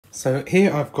So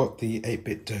here I've got the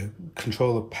 8bitdo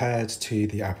controller paired to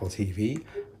the Apple TV,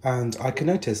 and I can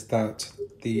notice that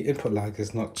the input lag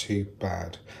is not too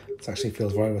bad. It actually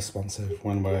feels very responsive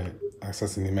when we're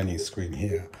accessing the menu screen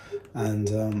here,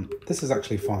 and this is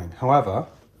actually fine. However,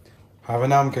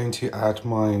 now I'm going to add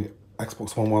my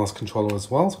Xbox One wireless controller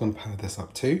as well, so I'm going to pair this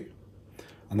up too,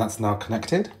 and that's now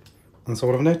connected. And so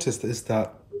what I've noticed is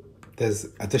that there's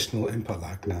additional input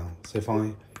lag now. So if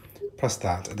I press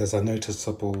that, there's a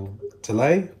noticeable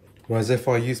delay, whereas if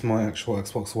I use my actual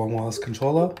Xbox One wireless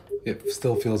controller, it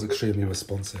still feels extremely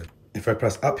responsive. If I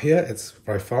press up here, it's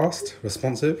very fast,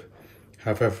 responsive.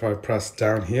 However, if I press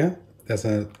down here, there's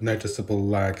a noticeable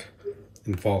lag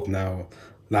involved now,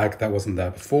 lag that wasn't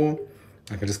there before.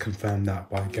 I can just confirm that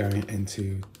by going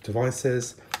into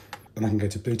devices, and I can go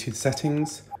to Bluetooth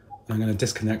settings. I'm going to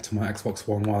disconnect my Xbox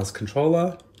One wireless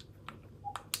controller.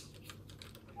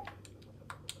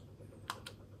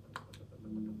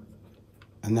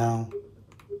 And now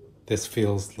this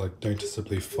feels like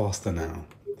noticeably faster now.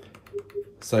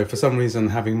 So for some reason,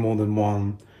 having more than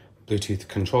one Bluetooth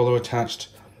controller attached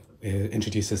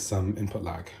introduces some input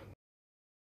lag.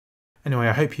 Anyway,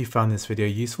 I hope you found this video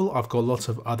useful. I've got lots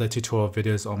of other tutorial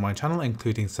videos on my channel,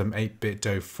 including some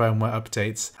 8bitdo firmware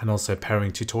updates and also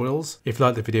pairing tutorials. If you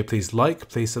like the video, please like,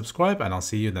 please subscribe, and I'll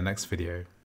see you in the next video.